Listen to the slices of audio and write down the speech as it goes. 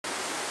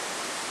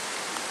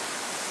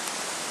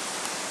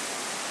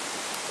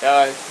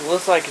It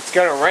looks like it's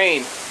gonna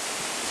rain.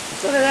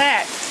 Look at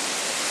that.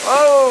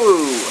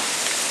 Whoa!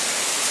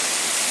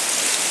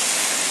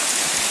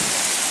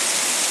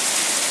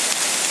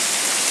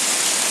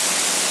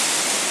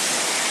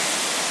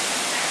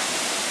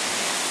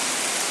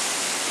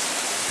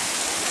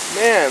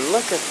 Man,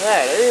 look at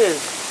that. It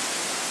is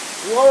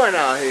blowing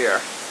out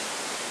here.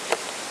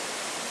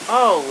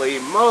 Holy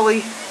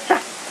moly.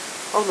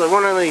 Oh,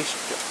 one of these.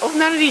 Oh,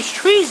 none of these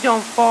trees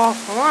don't fall.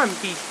 Oh, I'm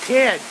be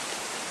dead.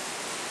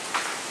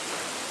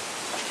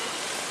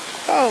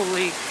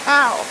 Holy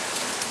cow.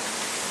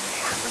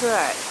 Look at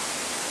that.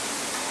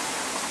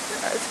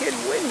 It's getting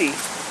windy.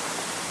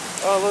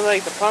 Oh, it looks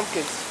like the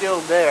pumpkin's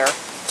still there.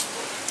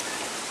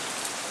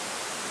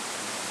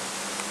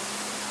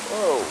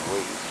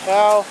 Holy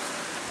cow.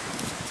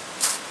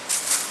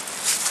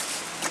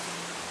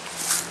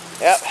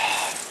 Yep.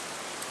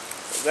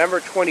 November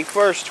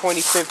 21st,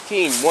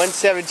 2015,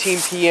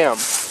 1:17 p.m.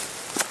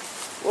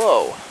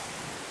 Whoa.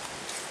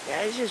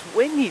 Yeah, it's just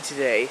windy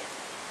today.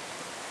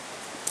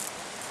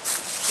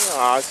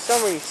 Aw,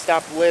 somebody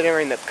stop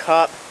littering the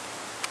cup.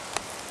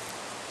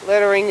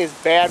 Littering is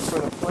bad for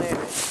the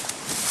planet.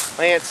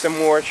 Plant some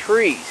more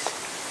trees.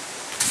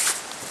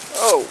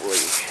 Holy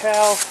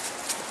cow.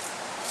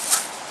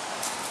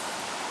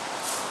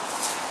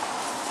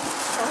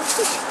 Oh,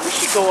 we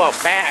should go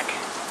out back.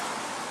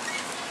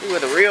 See where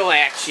the real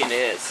action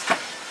is.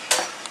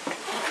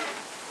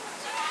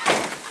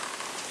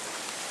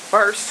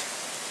 First,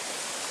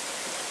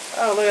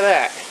 oh, look at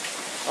that.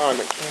 On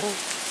the camera.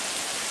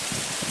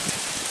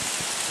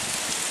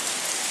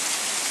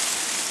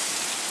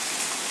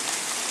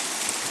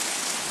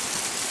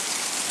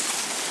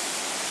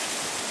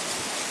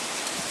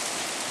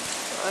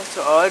 That's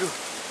odd.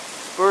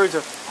 Birds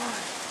are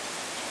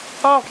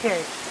flying.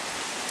 Okay.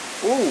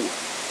 Ooh.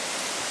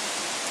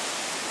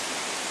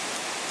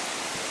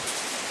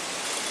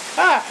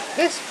 Ah,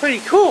 this is pretty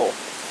cool.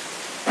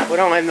 We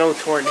don't have no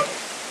tornado.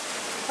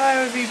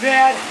 That would be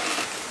bad.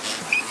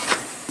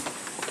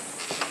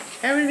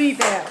 That would be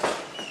bad.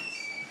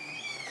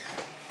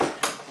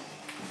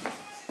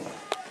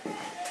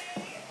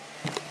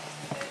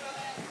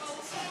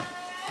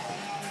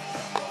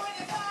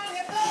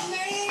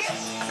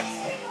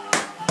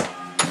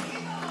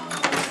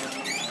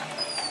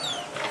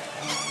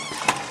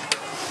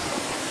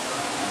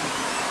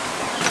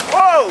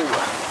 Whoa!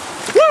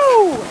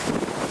 Woo!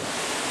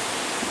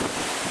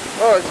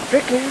 Oh, it's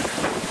picking.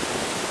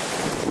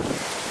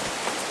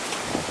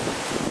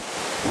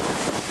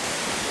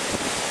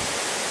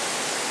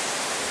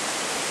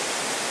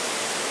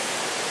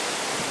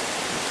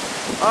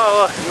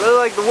 Oh, look, it looks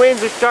like the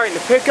winds are starting to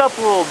pick up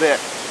a little bit.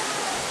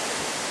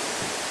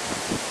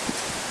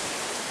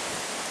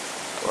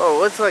 Whoa,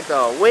 looks like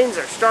the winds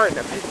are starting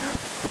to pick up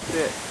a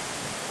bit.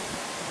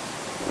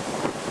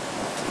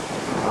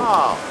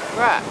 Oh,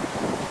 crap.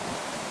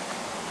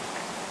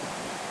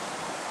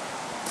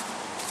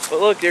 But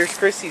look, there's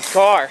Chrissy's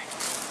car.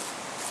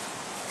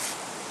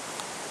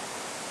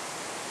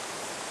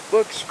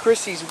 Look, it's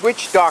Chrissy's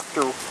witch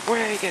doctor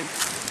wagon.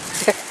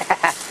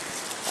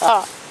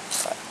 Oh,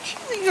 she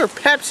leaves her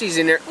Pepsis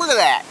in there. Look at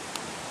that.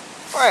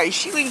 Alright,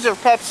 she leaves her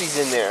Pepsis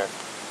in there.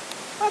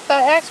 What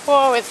the heck's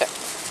wrong with it?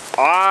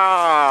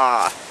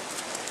 Ah,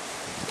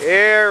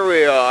 here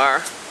we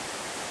are.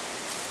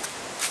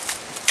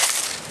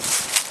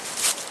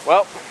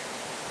 Well,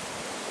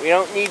 we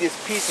don't need this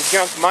piece of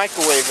junk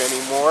microwave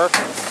anymore.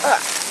 Ah,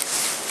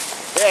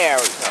 there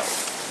we go.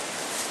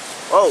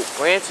 Oh,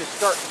 branches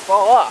starting to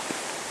fall off.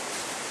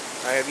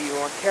 I gotta be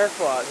more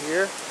careful out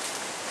here.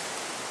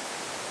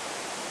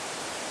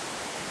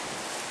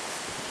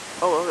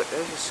 Oh, look,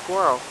 there's a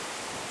squirrel.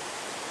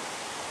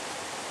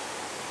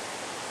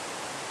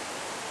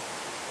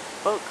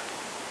 Look,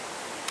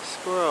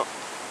 squirrel.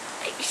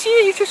 Hey, you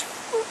see, he just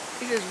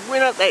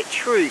went up that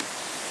tree.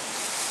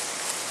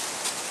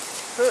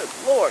 Good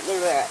Lord, look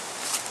at that.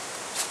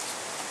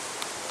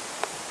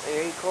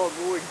 And he called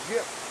Lord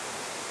Jip.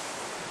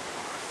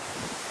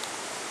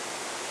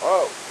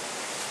 Oh.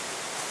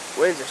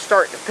 Winds are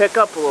starting to pick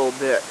up a little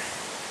bit.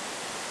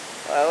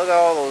 Look at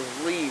all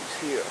those leaves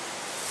here.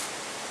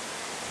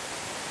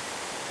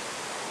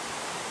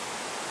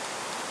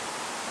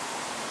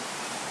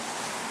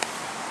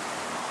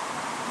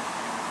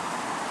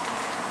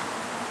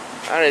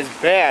 Not as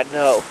bad,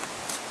 no.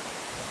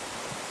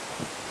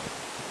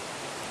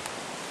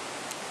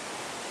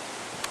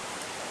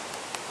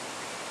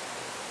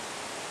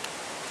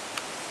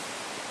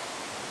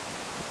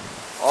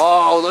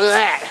 Oh, look at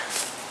that.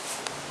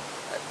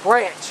 That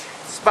branch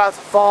is about to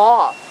fall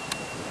off.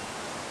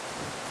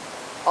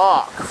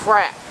 Oh,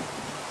 crap.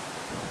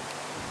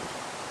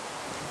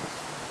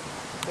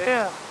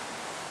 Yeah.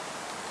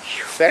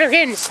 Better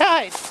get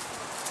inside.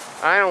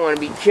 I don't want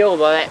to be killed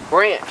by that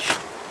branch.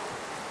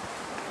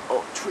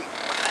 Oh, tree.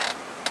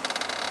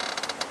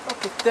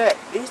 Look at that.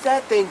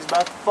 That thing's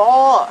about to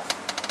fall off.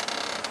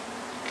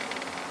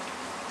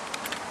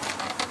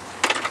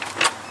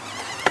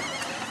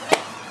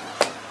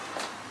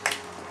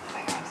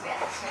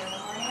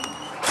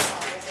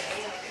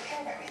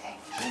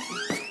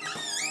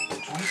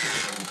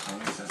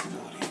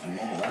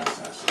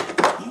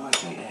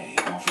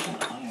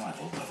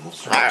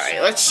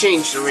 Alright, let's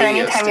change the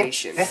radio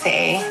station. With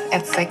A,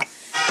 it's like...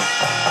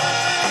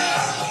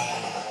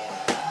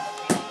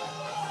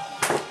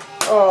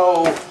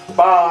 Oh,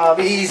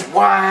 Bobby's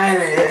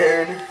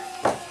whining.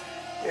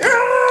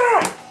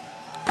 Yeah.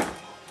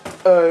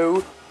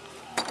 Oh.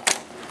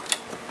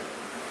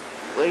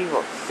 Leave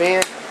a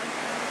fan.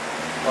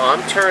 Well,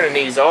 I'm turning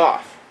these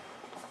off.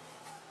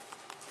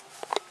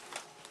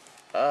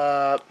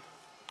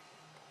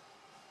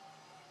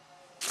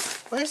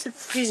 Why is it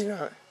freezing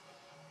on?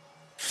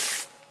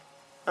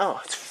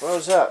 Oh, it's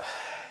froze up.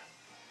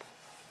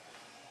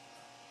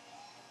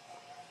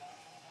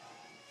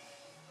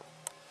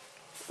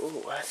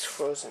 Ooh, that's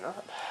frozen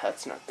up.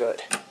 That's not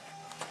good.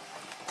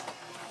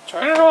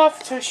 Turn it off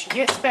until she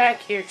gets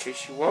back here, so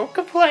she won't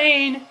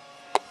complain.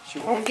 She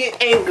won't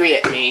get angry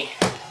at me.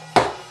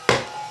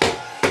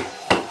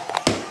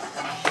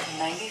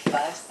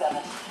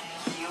 95.7.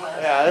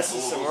 Yeah, this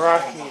is some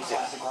rock music.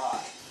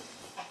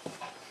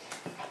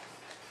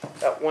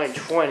 That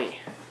 120.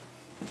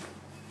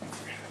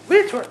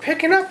 Winds were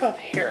picking up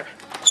here.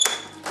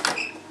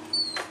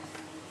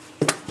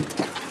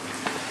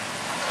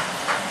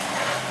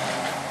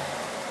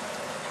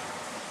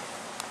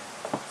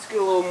 Let's get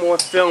a little more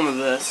film of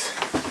this.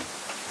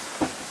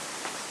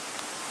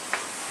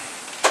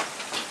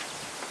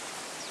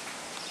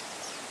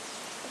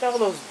 Look at all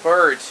those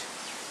birds.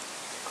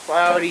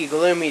 Cloudy,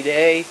 gloomy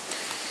day.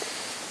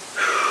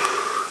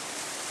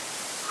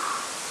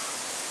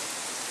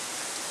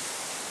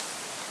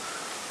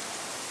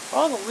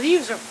 All the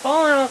leaves are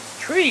falling off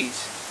the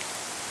trees.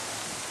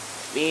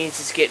 Means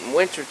it's getting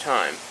winter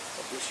time.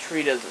 But this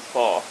tree doesn't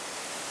fall.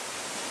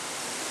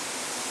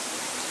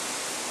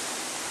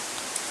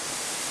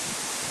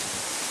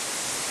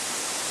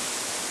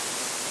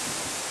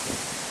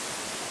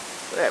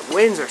 That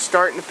winds are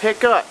starting to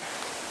pick up.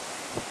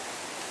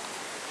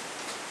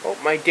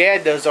 Hope my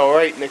dad does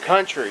alright in the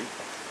country.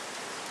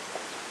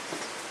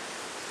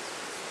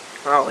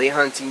 Probably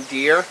hunting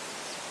deer.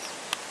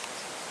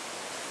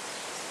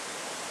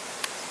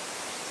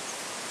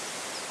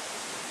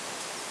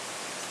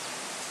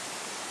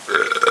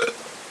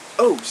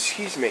 Oh,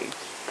 excuse me.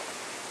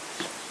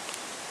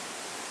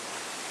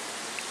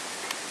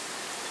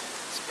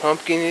 This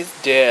pumpkin is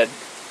dead.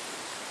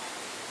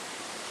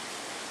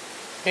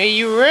 May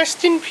you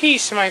rest in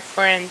peace, my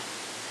friend.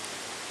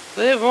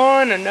 Live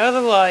on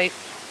another life.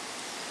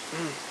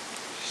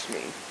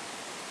 Excuse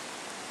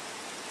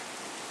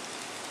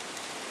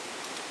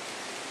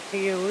me.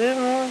 May you live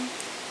on.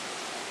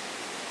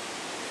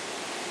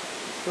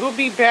 We'll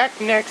be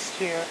back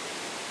next year.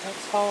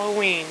 That's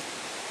Halloween.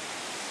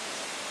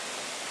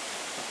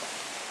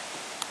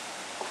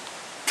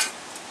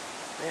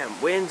 Man,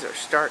 winds are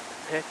starting to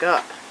pick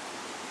up.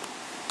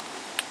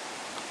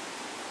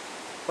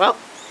 Well,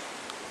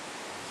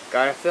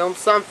 gotta film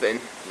something.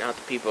 Not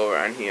the people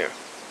around here.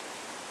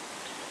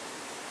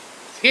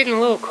 It's getting a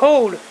little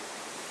cold.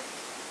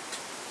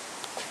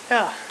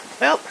 Yeah,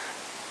 well,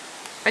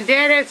 my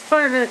dad had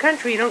fun in the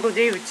country and Uncle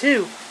David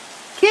too.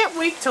 Can't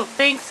wait till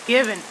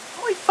Thanksgiving.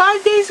 Only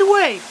 5 days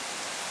away.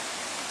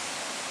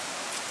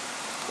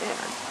 Man.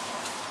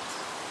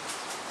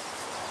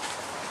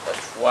 The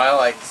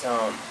Twilight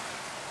Zone.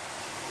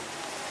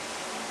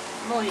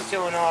 Emily's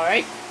doing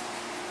alright.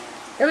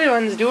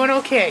 Everyone's doing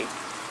okay.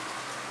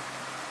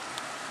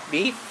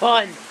 Be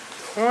fun.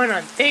 Going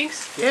on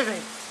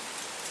Thanksgiving.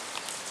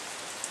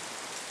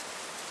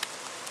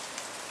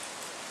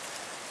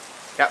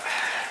 Yep.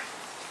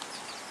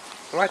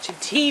 Watching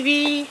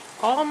TV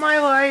all my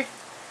life.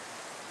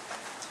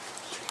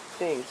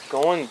 Things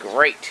going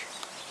great.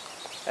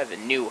 I have a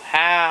new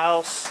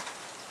house.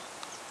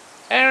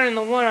 Better than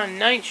the one on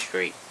 9th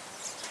Street.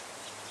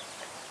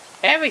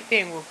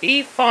 Everything will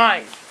be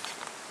fine.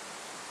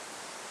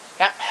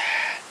 Yep.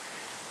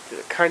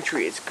 The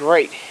country is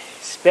great.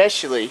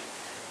 Especially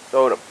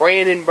going to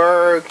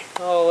Brandenburg,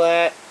 all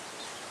that.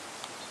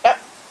 Yep.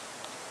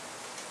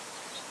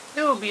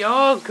 It will be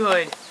all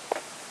good.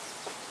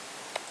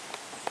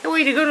 Can't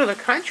wait to go to the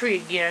country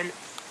again.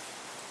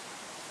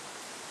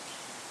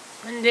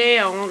 One day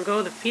I want to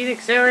go to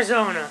Phoenix,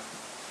 Arizona.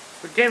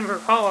 Or Denver,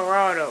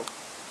 Colorado.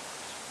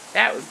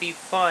 That would be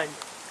fun.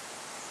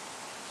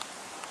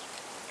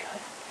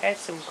 Had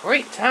some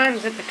great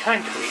times at the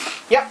country.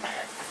 Yep.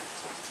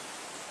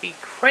 Be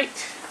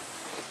great.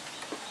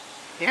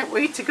 Can't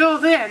wait to go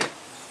then.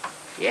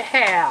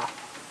 Yeah.